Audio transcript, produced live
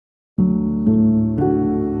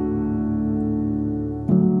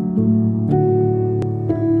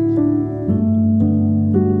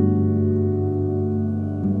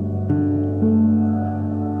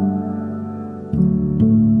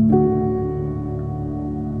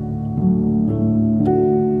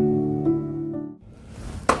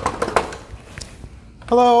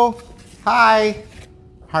Hello. Hi.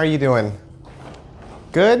 How are you doing?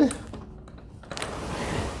 Good?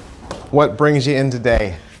 What brings you in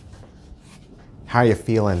today? How are you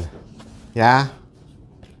feeling? Yeah?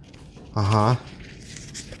 Uh-huh.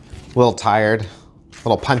 A little tired? A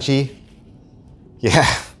little punchy? Yeah.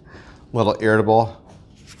 A little irritable?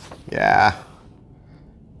 Yeah.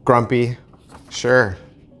 Grumpy? Sure.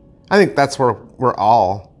 I think that's where we're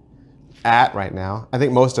all at right now. I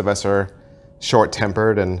think most of us are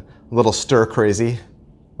short-tempered and a little stir-crazy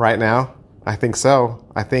right now. I think so.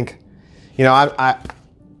 I think, I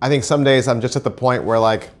think some days I'm just at the point where,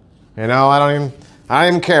 like, I don't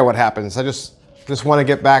even care what happens. I just want to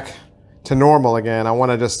get back to normal again. I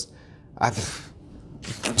want to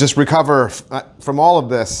just recover from all of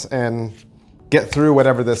this and get through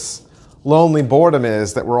whatever this lonely boredom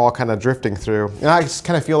is that we're all kind of drifting through. And I just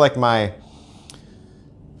kind of feel like my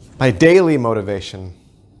daily motivation,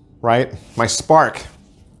 right? My spark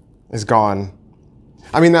is gone.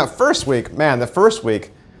 I mean, that first week, man, the first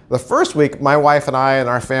week, my wife and I and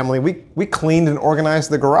our family, we cleaned and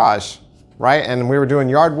organized the garage, right? And we were doing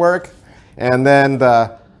yard work. And then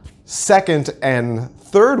the second and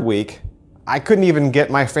third week, I couldn't even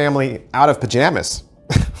get my family out of pajamas.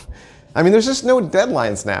 I mean, there's just no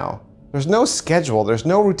deadlines now. There's no schedule. There's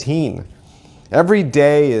no routine. Every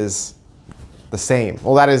day is the same.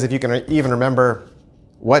 Well, that is if you can even remember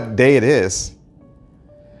what day it is.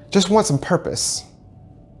 Just want some purpose,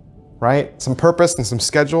 right? Some purpose and some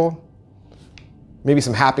schedule. Maybe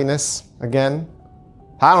some happiness again.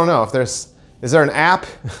 I don't know if is there an app?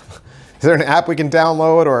 Is there an app we can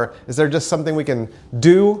download, or is there just something we can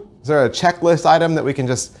do? Is there a checklist item that we can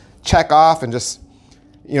just check off and just,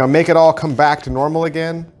 make it all come back to normal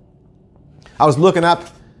again? I was looking up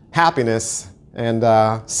happiness, and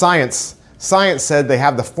science said they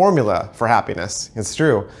have the formula for happiness. It's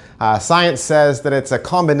true. Science says that it's a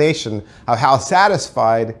combination of how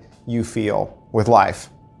satisfied you feel with life,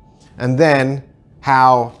 and then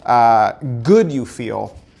how good you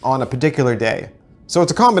feel on a particular day. So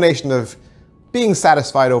it's a combination of being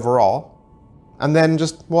satisfied overall, and then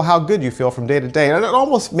just, how good you feel from day to day. And it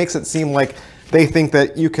almost makes it seem like they think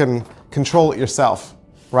that you can control it yourself,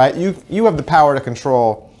 right? You have the power to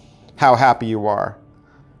control how happy you are.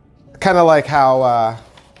 Kind of like how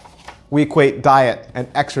we equate diet and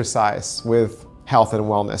exercise with health and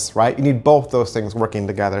wellness, right? You need both those things working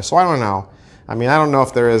together. So I don't know. I mean, I don't know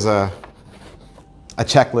if there is a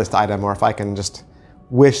checklist item, or if I can just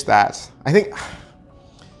wish that. Because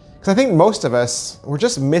I think most of us, we're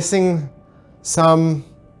just missing some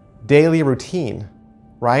daily routine,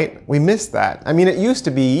 right? We miss that. I mean, it used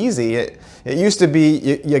to be easy. It used to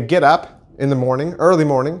be you get up in the morning, early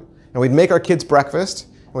morning, and we'd make our kids breakfast,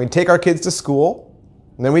 and we'd take our kids to school,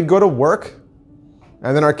 and then we'd go to work,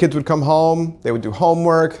 and then our kids would come home, they would do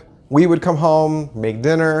homework, we would come home, make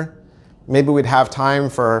dinner, maybe we'd have time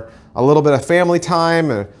for a little bit of family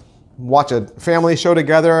time, and watch a family show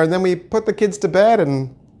together, and then we put the kids to bed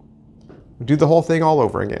and do the whole thing all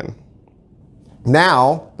over again.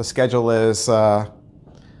 Now, the schedule is,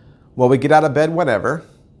 we get out of bed whenever,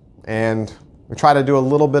 and we try to do a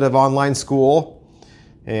little bit of online school,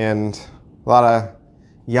 and a lot of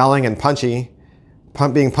yelling and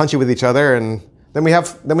being punchy with each other, and then we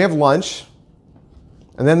have lunch,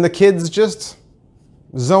 and then the kids just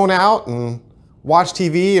zone out and watch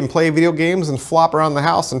TV and play video games and flop around the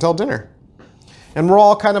house until dinner. And we're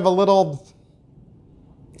all kind of a little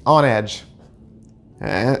on edge.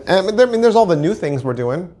 And there's all the new things we're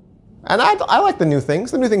doing. And I like the new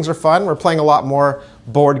things. The new things are fun. We're playing a lot more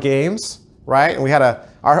board games, right? And we had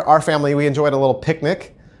our family, we enjoyed a little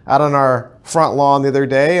picnic out on our front lawn the other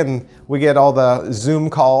day, and we get all the Zoom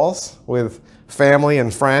calls with family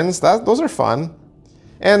and friends. Those are fun.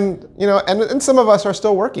 And, and some of us are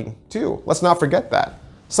still working too. Let's not forget that.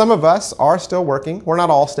 Some of us are still working. We're not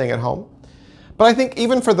all staying at home. But I think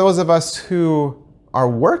even for those of us who are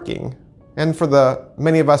working, and for the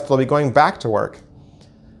many of us that will be going back to work,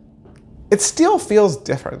 it still feels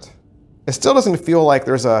different. It still doesn't feel like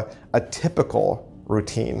there's a typical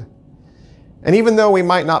routine. And even though we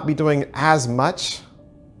might not be doing as much,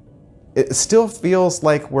 it still feels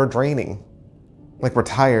like we're draining, like we're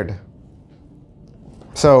tired.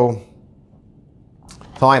 So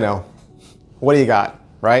I know. What do you got,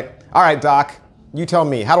 right? All right, Doc, you tell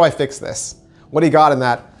me, how do I fix this? What do you got in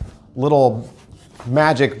that little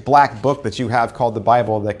magic black book that you have called the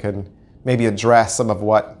Bible that can maybe address some of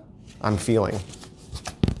what I'm feeling?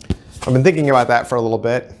 I've been thinking about that for a little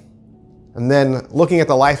bit, and then looking at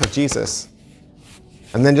the life of Jesus,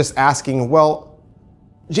 and then just asking,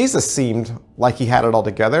 Jesus seemed like he had it all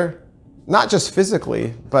together, not just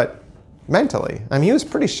physically, but mentally. I mean, he was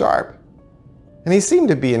pretty sharp. And he seemed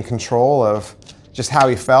to be in control of just how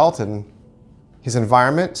he felt and his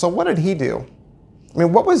environment. So what did he do? I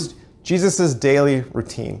mean, what was Jesus' daily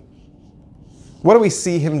routine? What do we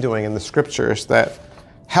see him doing in the scriptures that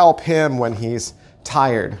help him when he's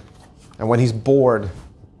tired and when he's bored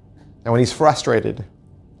and when he's frustrated?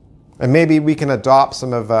 And maybe we can adopt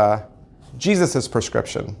some of Jesus'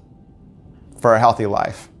 prescription for a healthy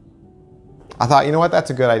life. I thought, you know what, that's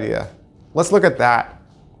a good idea. Let's look at that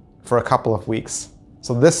for a couple of weeks.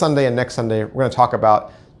 So this Sunday and next Sunday, we're going to talk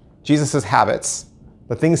about Jesus' habits,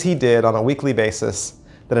 the things he did on a weekly basis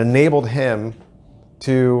that enabled him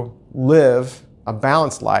to live a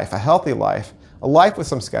balanced life, a healthy life, a life with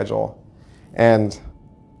some schedule. And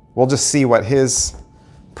we'll just see what his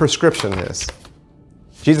prescription is.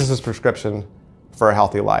 Jesus' prescription for a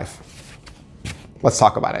healthy life. Let's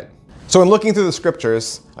talk about it. So in looking through the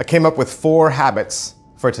scriptures, I came up with 4 habits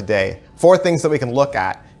for today. 4 things that we can look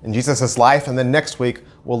at in Jesus' life, and then next week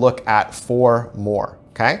we'll look at 4 more,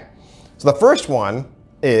 okay? So the first one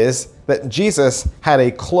is that Jesus had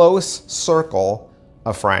a close circle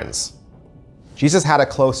of friends. Jesus had a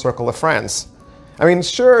close circle of friends. I mean,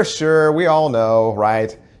 sure, we all know,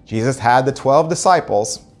 right? Jesus had the 12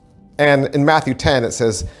 disciples, and in Matthew 10 it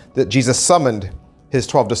says that Jesus summoned his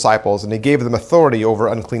 12 disciples and he gave them authority over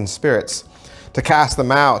unclean spirits to cast them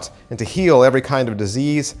out and to heal every kind of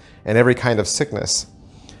disease and every kind of sickness.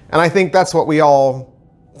 And I think that's what we all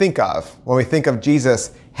think of when we think of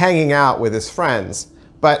Jesus hanging out with his friends.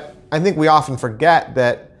 But I think we often forget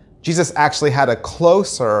that Jesus actually had a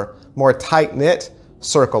closer, more tight-knit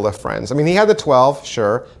circle of friends. I mean, he had the 12,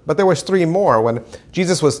 sure, but there was 3 more. When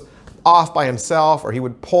Jesus was off by himself or he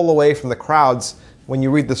would pull away from the crowds, when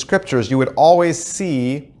you read the scriptures, you would always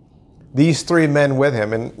see these 3 men with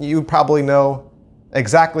him, and you probably know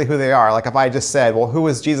exactly who they are. Like if I just said, well, who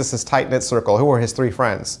was Jesus' tight-knit circle? Who were his 3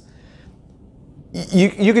 friends?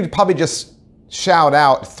 You could probably just shout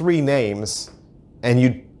out 3 names and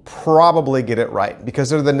you'd probably get it right, because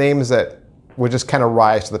they're the names that would just kind of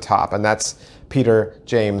rise to the top, and that's Peter,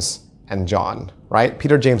 James, and John, right?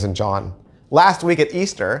 Peter, James, and John. Last week at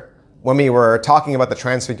Easter, when we were talking about the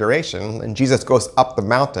Transfiguration and Jesus goes up the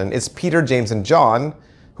mountain, it's Peter, James, and John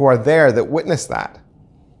who are there that witness that.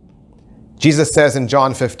 Jesus says in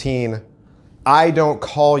John 15, "I don't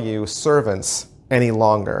call you servants any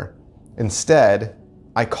longer. Instead,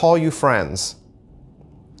 I call you friends."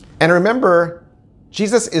 And remember,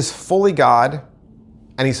 Jesus is fully God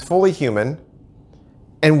and he's fully human.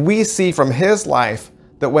 And we see from his life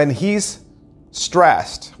that when he's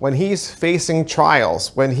stressed, when he's facing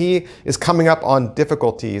trials, when he is coming up on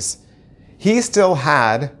difficulties, he still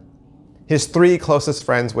had his 3 closest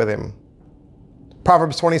friends with him.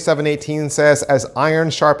 Proverbs 27:18 says, "As iron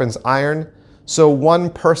sharpens iron, so one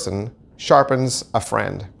person sharpens a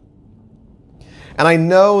friend." And I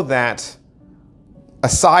know that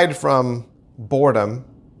aside from boredom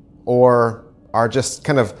or our just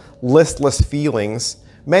kind of listless feelings,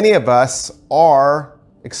 many of us are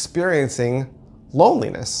experiencing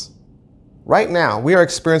loneliness. Right now, we are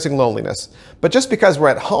experiencing loneliness. But just because we're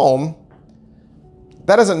at home,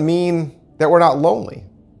 that doesn't mean that we're not lonely.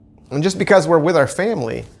 And just because we're with our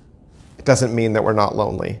family, it doesn't mean that we're not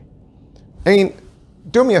lonely. I mean,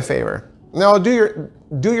 do me a favor. No,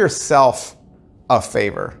 do yourself a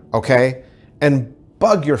favor, okay? And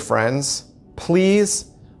bug your friends. Please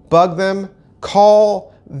bug them,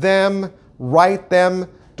 call them, write them,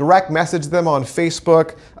 direct message them on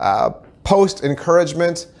Facebook, post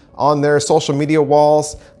encouragement on their social media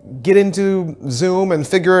walls, get into Zoom and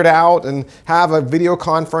figure it out and have a video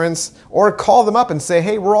conference, or call them up and say,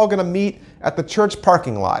 hey, we're all gonna meet at the church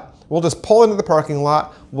parking lot. We'll just pull into the parking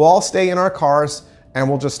lot, we'll all stay in our cars, and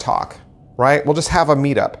we'll just talk, right? We'll just have a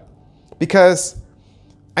meetup. Because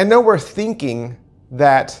I know we're thinking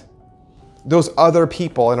that those other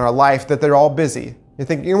people in our life, that they're all busy. You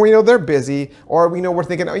think, they're busy, or we're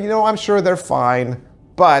thinking, I'm sure they're fine,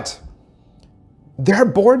 but they're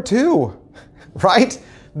bored too, right?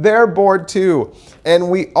 They're bored too. And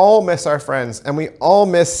we all miss our friends, and we all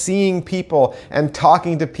miss seeing people and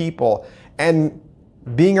talking to people and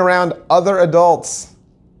being around other adults.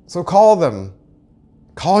 So call them,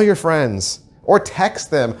 call your friends, or text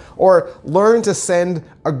them, or learn to send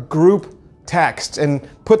a group text and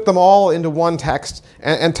put them all into one text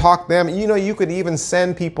and talk them. You could even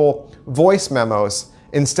send people voice memos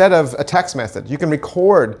instead of a text message. You can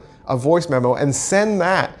record a voice memo and send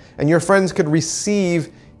that, and your friends could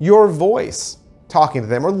receive your voice talking to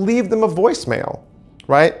them, or leave them a voicemail,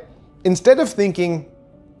 right? Instead of thinking,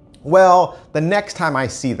 well, the next time I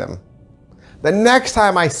see them,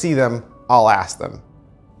 I'll ask them.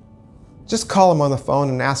 just call him on the phone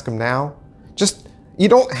and ask him now. You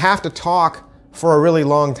don't have to talk for a really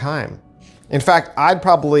long time. In fact, I'd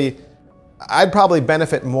probably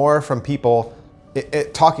benefit more from people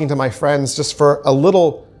talking to my friends just for a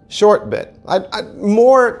little short bit.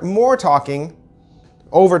 More talking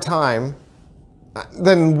over time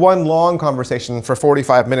than one long conversation for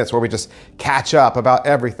 45 minutes where we just catch up about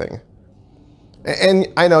everything. And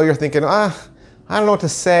I know you're thinking, I don't know what to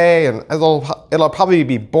say, and it'll probably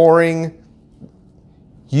be boring.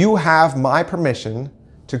 You have my permission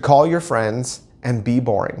to call your friends and be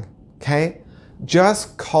boring, okay?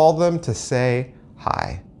 Just call them to say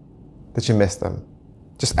hi, that you miss them.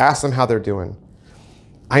 Just ask them how they're doing.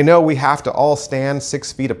 I know we have to all stand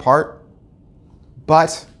 6 feet apart,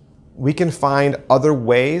 but we can find other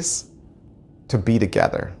ways to be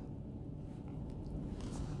together.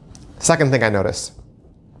 Second thing I noticed,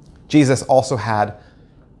 Jesus also had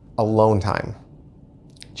alone time.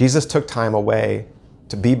 Jesus took time away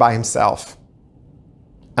to be by himself.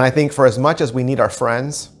 And I think for as much as we need our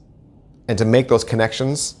friends and to make those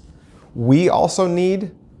connections, we also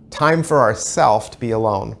need time for ourselves to be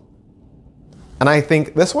alone. And I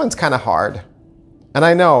think this one's kind of hard. And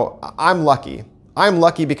I know I'm lucky. I'm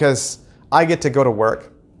lucky because I get to go to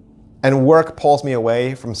work, and work pulls me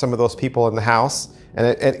away from some of those people in the house, and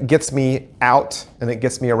it gets me out and it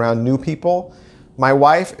gets me around new people. My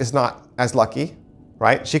wife is not as lucky,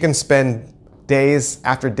 right? She can spend days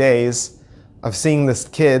after days of seeing these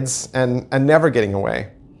kids and never getting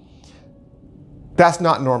away. That's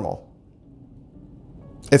not normal.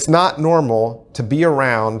 It's not normal to be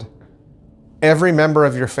around every member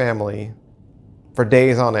of your family for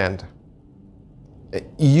days on end.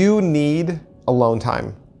 You need alone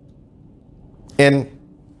time. And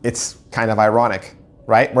it's kind of ironic,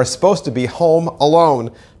 right? We're supposed to be home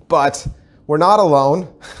alone, but we're not alone.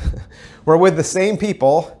 We're with the same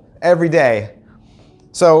people every day.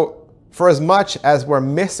 So for as much as we're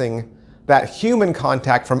missing that human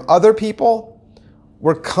contact from other people,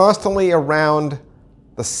 we're constantly around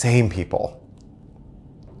the same people.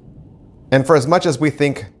 And for as much as we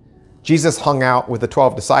think Jesus hung out with the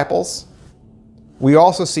 12 disciples, we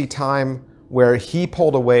also see time where he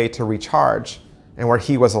pulled away to recharge and where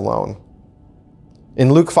he was alone.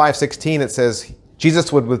 In Luke 5:16, it says,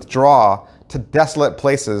 Jesus would withdraw to desolate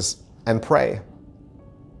places and pray.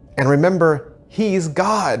 And remember, he's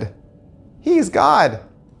God. He's God.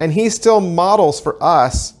 And he still models for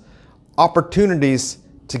us opportunities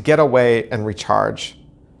to get away and recharge.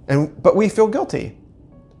 But we feel guilty.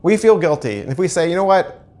 We feel guilty. And if we say, you know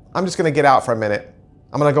what, I'm just going to get out for a minute.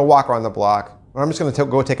 I'm going to go walk around the block. Or I'm just going to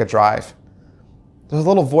go take a drive. There's a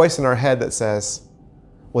little voice in our head that says,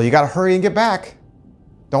 well, you got to hurry and get back.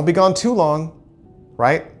 Don't be gone too long,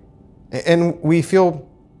 right? And we feel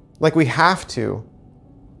like we have to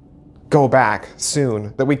go back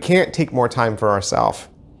soon, that we can't take more time for ourselves.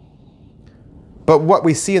 But what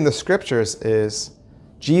we see in the scriptures is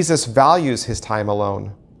Jesus values his time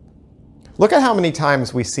alone. Look at how many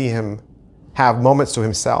times we see him have moments to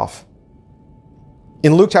himself.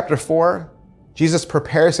 In Luke chapter 4, Jesus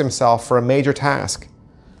prepares himself for a major task.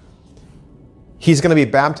 He's going to be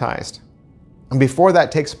baptized. And before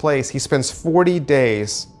that takes place, he spends 40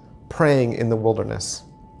 days praying in the wilderness.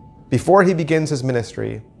 Before he begins his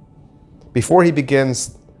ministry, before he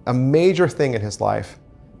begins a major thing in his life,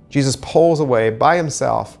 Jesus pulls away by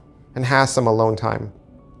himself and has some alone time.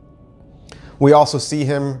 We also see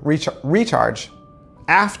him recharge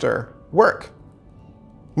after work.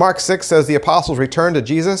 Mark 6 says the apostles returned to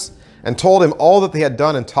Jesus and told him all that they had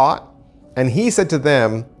done and taught. And he said to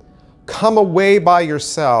them, come away by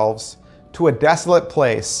yourselves to a desolate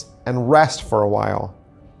place and rest for a while.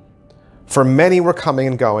 For many were coming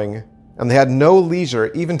and going, and they had no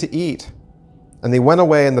leisure even to eat. And they went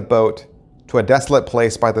away in the boat to a desolate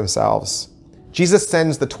place by themselves. Jesus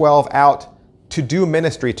sends the 12 out to do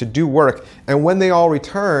ministry, to do work. And when they all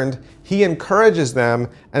returned, he encourages them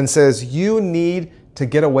and says, you need to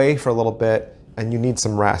get away for a little bit and you need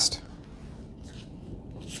some rest.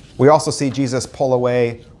 We also see Jesus pull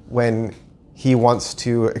away when he wants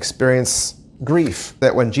to experience grief.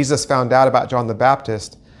 That when Jesus found out about John the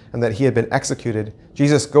Baptist and that he had been executed,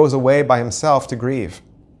 Jesus goes away by himself to grieve.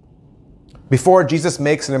 Before Jesus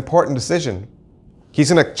makes an important decision,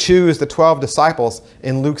 he's going to choose the 12 disciples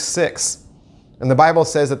in Luke 6. And the Bible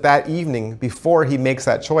says that that evening, before he makes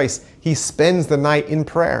that choice, he spends the night in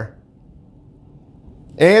prayer.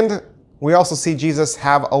 And we also see Jesus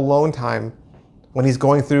have alone time when he's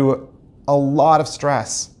going through a lot of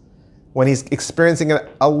stress, when he's experiencing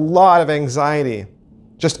a lot of anxiety.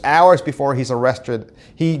 Just hours before he's arrested,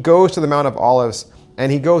 he goes to the Mount of Olives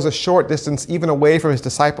and he goes a short distance even away from his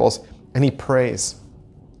disciples and he prays.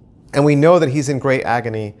 And we know that he's in great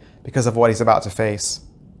agony because of what he's about to face.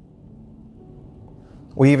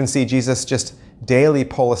 We even see Jesus just daily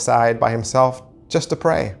pull aside by himself just to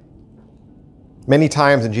pray. Many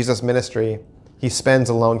times in Jesus' ministry, he spends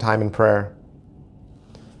alone time in prayer.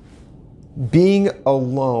 Being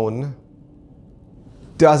alone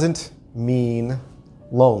doesn't mean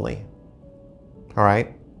lonely. All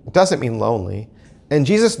right? It doesn't mean lonely. And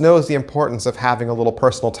Jesus knows the importance of having a little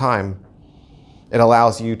personal time. It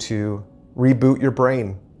allows you to reboot your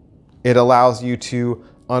brain. It allows you to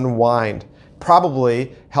unwind.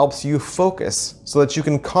 Probably helps you focus so that you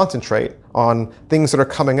can concentrate on things that are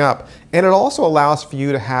coming up. And it also allows for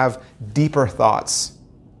you to have deeper thoughts.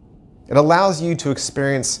 It allows you to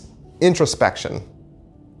experience introspection.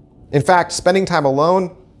 In fact, spending time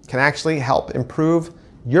alone can actually help improve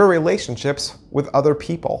your relationships with other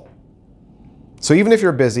people. So even if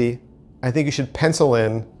you're busy, I think you should pencil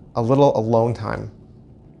in a little alone time.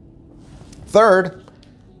 Third,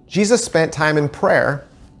 Jesus spent time in prayer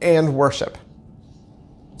and worship.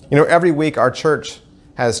 You know, every week our church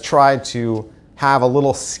has tried to have a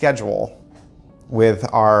little schedule with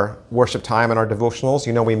our worship time and our devotionals.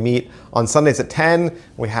 You know, we meet on Sundays at 10.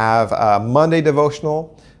 We have a Monday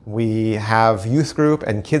devotional. We have youth group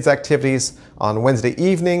and kids activities on Wednesday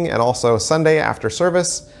evening and also Sunday after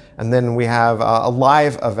service. And then we have a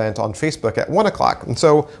live event on Facebook at 1 o'clock. And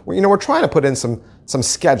so, you know, we're trying to put in some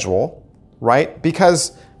schedule, right?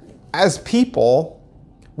 Because as people,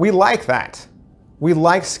 we like that. We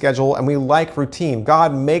like schedule and we like routine.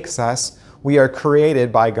 God makes us. We are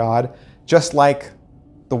created by God, just like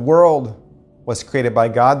the world was created by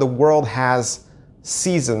God. The world has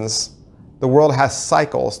seasons. The world has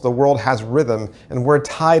cycles. The world has rhythm, and we're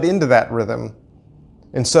tied into that rhythm.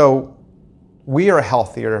 And so we are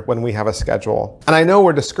healthier when we have a schedule. And I know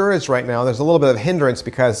we're discouraged right now. There's a little bit of hindrance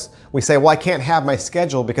because we say, well, I can't have my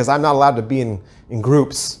schedule because I'm not allowed to be in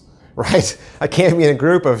groups. Right? I can't be in a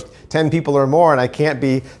group of 10 people or more, and I can't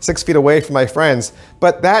be 6 feet away from my friends.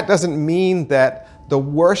 But that doesn't mean that the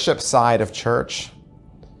worship side of church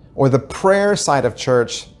or the prayer side of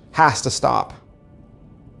church has to stop.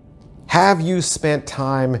 Have you spent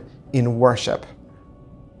time in worship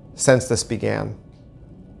since this began?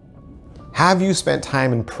 Have you spent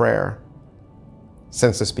time in prayer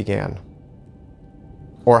since this began?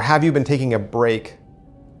 Or have you been taking a break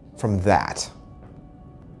from that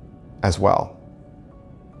as well?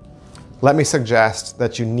 Let me suggest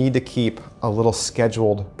that you need to keep a little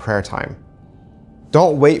scheduled prayer time.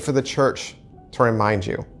 Don't wait for the church to remind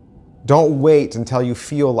you. Don't wait until you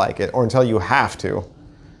feel like it or until you have to.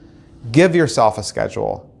 Give yourself a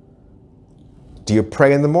schedule. Do you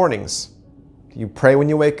pray in the mornings? Do you pray when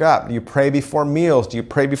you wake up? Do you pray before meals? Do you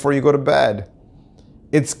pray before you go to bed?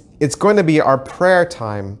 It's going to be our prayer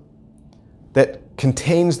time that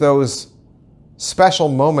contains those special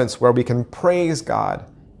moments where we can praise God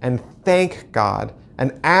and thank God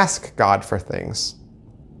and ask God for things.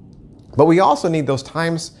 But we also need those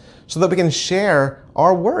times so that we can share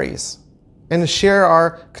our worries and share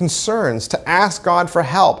our concerns, to ask God for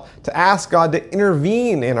help, to ask God to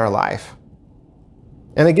intervene in our life.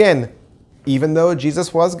 And again, even though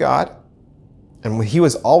Jesus was God and he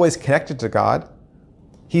was always connected to God,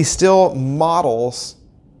 he still models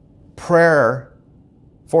prayer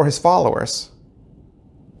for his followers.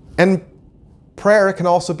 And prayer can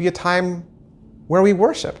also be a time where we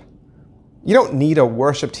worship. You don't need a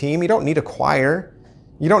worship team. You don't need a choir.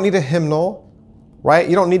 You don't need a hymnal, right?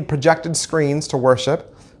 You don't need projected screens to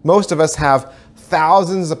worship. Most of us have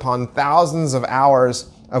thousands upon thousands of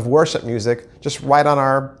hours of worship music just right on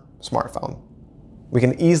our smartphone. We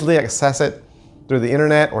can easily access it through the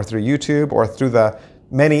internet or through YouTube or through the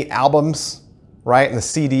many albums, right? And the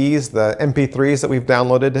CDs, the MP3s that we've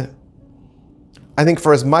downloaded. I think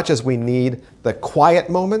for as much as we need the quiet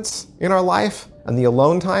moments in our life and the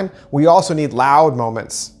alone time, we also need loud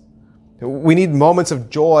moments. We need moments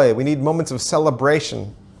of joy. We need moments of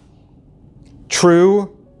celebration.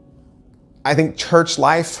 True, I think church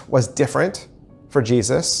life was different for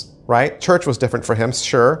Jesus, right? Church was different for him,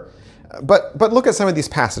 sure. But look at some of these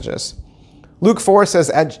passages. Luke 4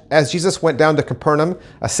 says, as Jesus went down to Capernaum,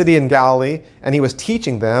 a city in Galilee, and he was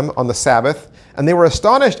teaching them on the Sabbath, and they were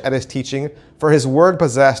astonished at his teaching, for his word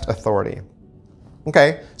possessed authority.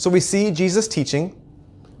 Okay, so we see Jesus teaching.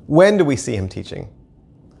 When do we see him teaching?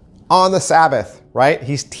 On the Sabbath, right?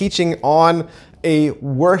 He's teaching on a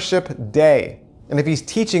worship day. And if he's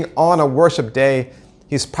teaching on a worship day,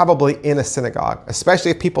 he's probably in a synagogue,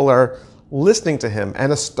 especially if people are listening to him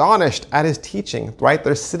and astonished at his teaching, right?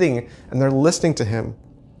 They're sitting and they're listening to him.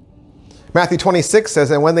 Matthew 26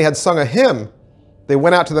 says, and when they had sung a hymn, they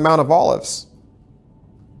went out to the Mount of Olives.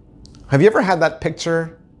 Have you ever had that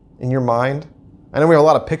picture in your mind? I know we have a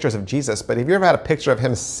lot of pictures of Jesus, but have you ever had a picture of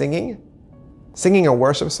him singing a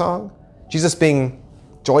worship song? Jesus being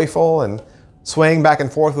joyful and swaying back and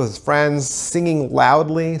forth with his friends, singing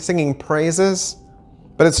loudly, singing praises.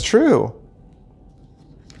 But it's true.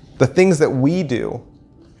 The things that we do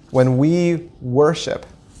when we worship,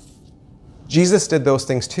 Jesus did those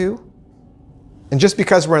things too. And just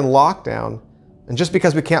because we're in lockdown, and just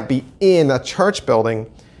because we can't be in a church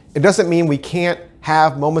building, it doesn't mean we can't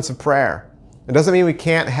have moments of prayer. It doesn't mean we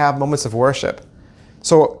can't have moments of worship.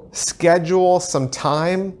 So schedule some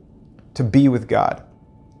time to be with God.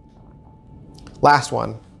 Last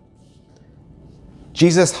one.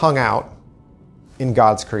 Jesus hung out in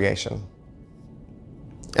God's creation.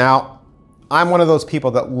 Now, I'm one of those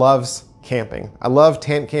people that loves camping. I love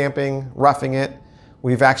tent camping, roughing it.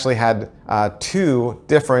 We've actually had 2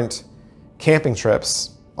 different camping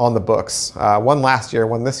trips on the books. One last year,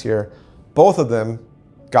 one this year. Both of them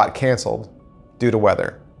got canceled due to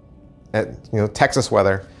weather, Texas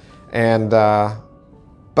weather. And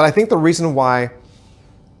but I think the reason why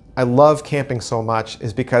I love camping so much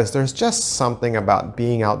is because there's just something about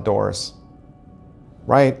being outdoors,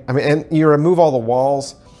 right? I mean, and you remove all the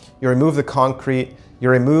walls, you remove the concrete, you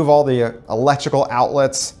remove all the electrical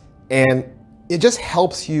outlets, and it just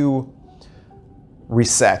helps you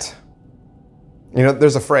reset.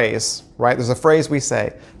 There's a phrase, right? There's a phrase we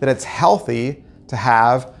say that it's healthy to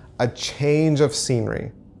have a change of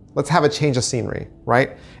scenery. Let's have a change of scenery,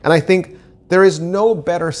 right? And I think there is no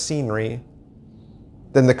better scenery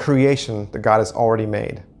than the creation that God has already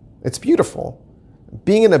made. It's beautiful.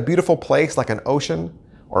 Being in a beautiful place like an ocean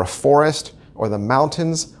or a forest or the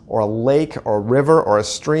mountains or a lake or a river or a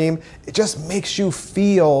stream, it just makes you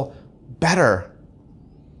feel better.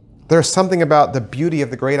 There's something about the beauty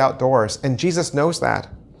of the great outdoors, and Jesus knows that.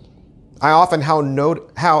 I often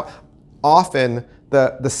how often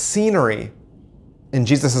the scenery in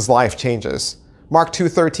Jesus' life changes. Mark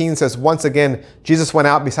 2:13 says, once again, Jesus went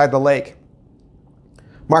out beside the lake.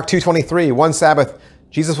 Mark 2:23, one Sabbath,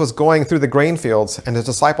 Jesus was going through the grain fields and his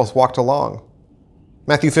disciples walked along.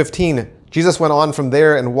 Matthew 15, Jesus went on from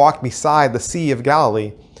there and walked beside the Sea of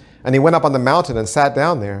Galilee, and he went up on the mountain and sat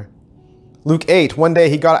down there. Luke 8, one day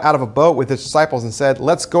he got out of a boat with his disciples and said,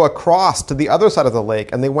 let's go across to the other side of the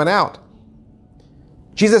lake, and they went out.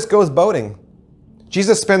 Jesus goes boating.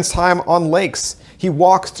 Jesus spends time on lakes. He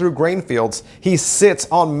walks through grain fields. He sits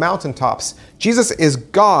on mountaintops. Jesus is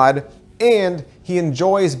God, and he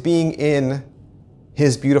enjoys being in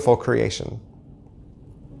his beautiful creation.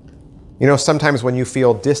 Sometimes when you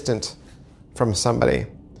feel distant from somebody,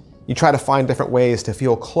 you try to find different ways to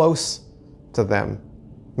feel close to them.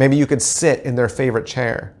 Maybe you could sit in their favorite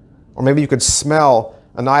chair, or maybe you could smell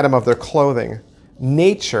an item of their clothing.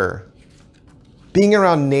 Nature, being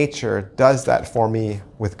around nature does that for me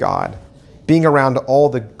with God. Being around all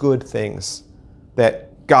the good things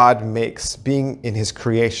that God makes, being in his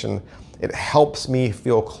creation, it helps me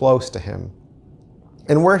feel close to him.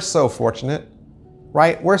 And we're so fortunate,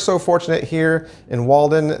 right? We're so fortunate here in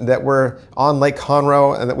Walden that we're on Lake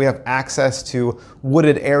Conroe and that we have access to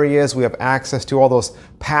wooded areas. We have access to all those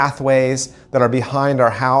pathways that are behind our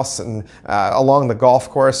house and along the golf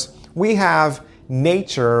course. We have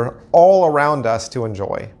nature all around us to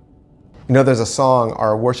enjoy. There's a song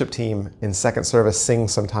our worship team in second service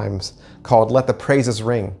sings sometimes called Let the Praises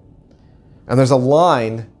Ring. And there's a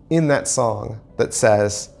line in that song that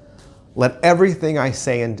says, let everything I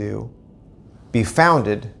say and do be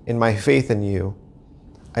founded in my faith in you.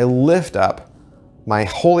 I lift up my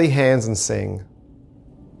holy hands and sing,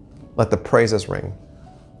 let the praises ring.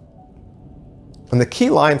 And the key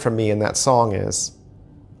line for me in that song is,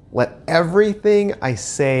 let everything I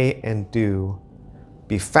say and do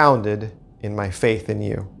be founded in my faith in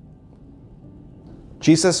you.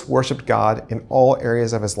 Jesus worshiped God in all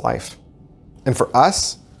areas of his life. And for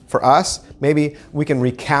us, maybe we can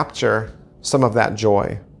recapture some of that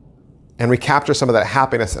joy and recapture some of that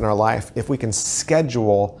happiness in our life if we can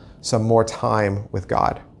schedule some more time with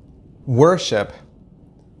God. Worship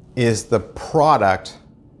is the product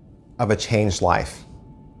of a changed life.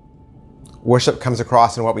 Worship comes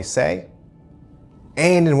across in what we say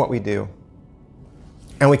and in what we do.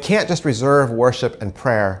 And we can't just reserve worship and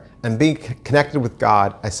prayer and be connected with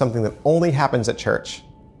God as something that only happens at church.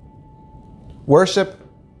 Worship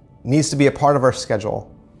needs to be a part of our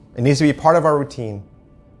schedule. It needs to be part of our routine.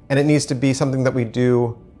 And it needs to be something that we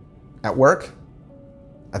do at work,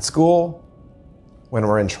 at school, when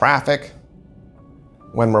we're in traffic,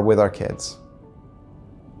 when we're with our kids.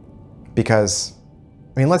 Because,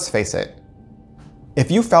 let's face it,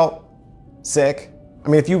 if you felt sick I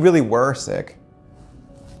mean, if you really were sick,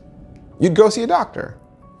 you'd go see a doctor,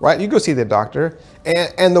 right? You'd go see the doctor,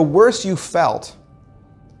 and the worse you felt,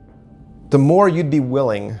 the more you'd be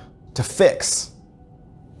willing to fix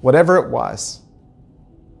whatever it was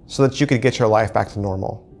so that you could get your life back to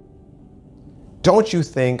normal. Don't you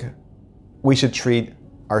think we should treat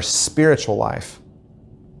our spiritual life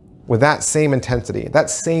with that same intensity, that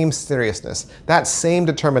same seriousness, that same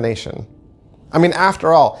determination? I mean,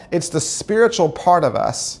 after all, it's the spiritual part of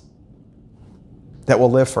us that will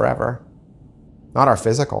live forever, not our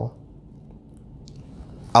physical.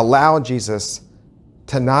 Allow Jesus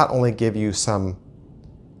to not only give you some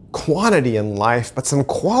quantity in life, but some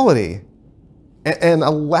quality. And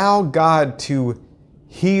allow God to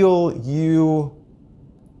heal you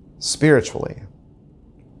spiritually.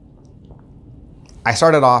 I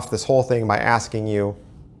started off this whole thing by asking you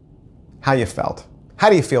how you felt. How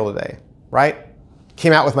do you feel today, right?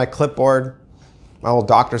 Came out with my clipboard, my old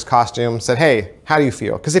doctor's costume, said, hey, how do you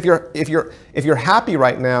feel? Because if you're happy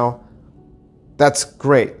right now, that's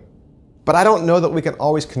great. But I don't know that we can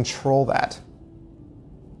always control that.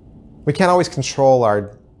 We can't always control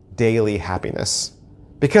our daily happiness.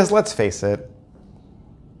 Because let's face it,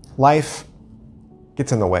 life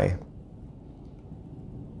gets in the way.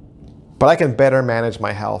 But I can better manage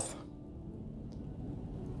my health.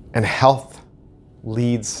 And health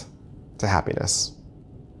leads to happiness.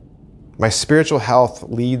 My spiritual health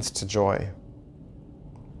leads to joy.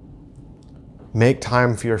 Make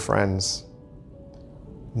time for your friends.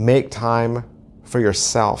 Make time for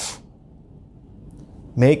yourself.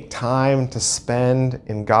 Make time to spend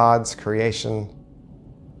in God's creation.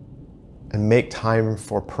 And make time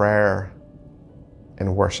for prayer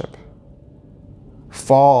and worship.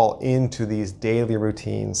 Fall into these daily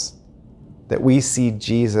routines that we see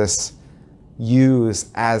Jesus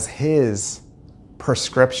use as his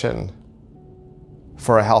prescription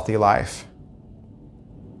for a healthy life.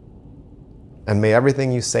 And may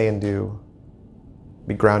everything you say and do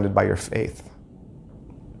be grounded by your faith.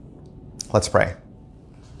 Let's pray.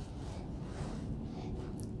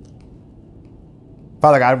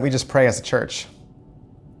 Father God, we just pray as a church.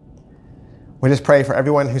 We just pray for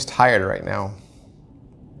everyone who's tired right now.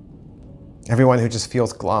 Everyone who just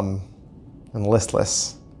feels glum and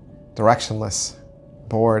listless, directionless,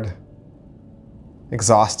 bored,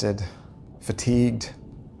 exhausted, fatigued,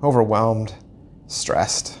 overwhelmed,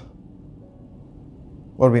 stressed.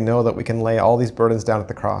 Lord, we know that we can lay all these burdens down at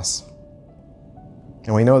the cross.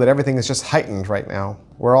 And we know that everything is just heightened right now.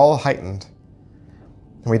 We're all heightened.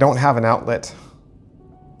 And we don't have an outlet.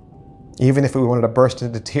 Even if we wanted to burst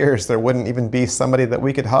into tears, there wouldn't even be somebody that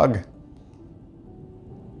we could hug.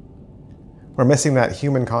 We're missing that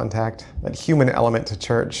human contact, that human element to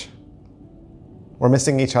church. We're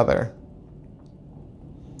missing each other.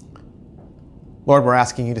 Lord, we're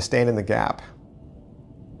asking you to stand in the gap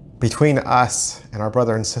between us and our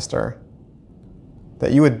brother and sister,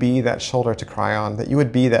 that you would be that shoulder to cry on, that you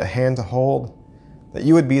would be that hand to hold, that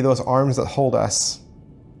you would be those arms that hold us.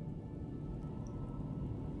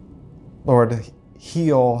 Lord,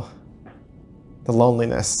 heal the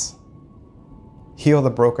loneliness, heal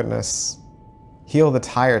the brokenness, heal the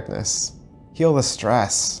tiredness, heal the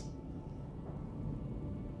stress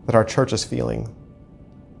that our church is feeling,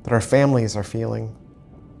 that our families are feeling.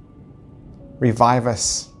 Revive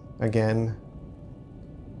us again.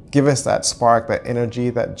 Give us that spark, that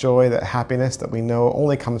energy, that joy, that happiness that we know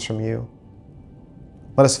only comes from you.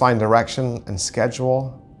 Let us find direction and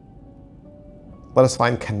schedule. Let us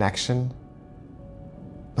find connection,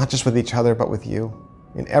 not just with each other, but with you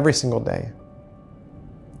in every single day.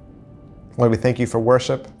 Lord, we thank you for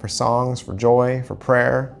worship, for songs, for joy, for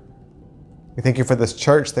prayer. We thank you for this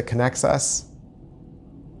church that connects us.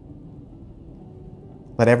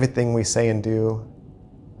 Let everything we say and do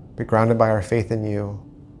be grounded by our faith in you.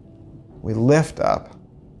 We lift up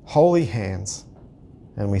holy hands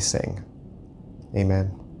and we sing.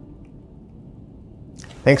 Amen.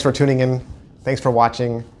 Thanks for tuning in. Thanks for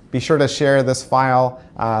watching. Be sure to share this file,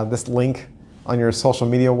 this link on your social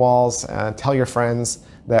media walls. Tell your friends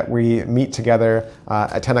that we meet together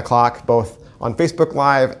at 10 o'clock, both on Facebook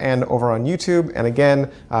Live and over on YouTube. And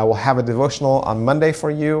again, we'll have a devotional on Monday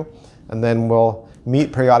for you, and then we'll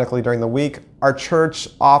meet periodically during the week. Our church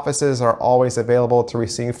offices are always available to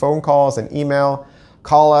receive phone calls and email.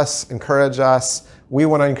 Call us, encourage us. We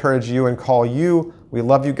want to encourage you and call you. We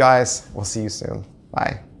love you guys. We'll see you soon.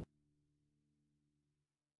 Bye.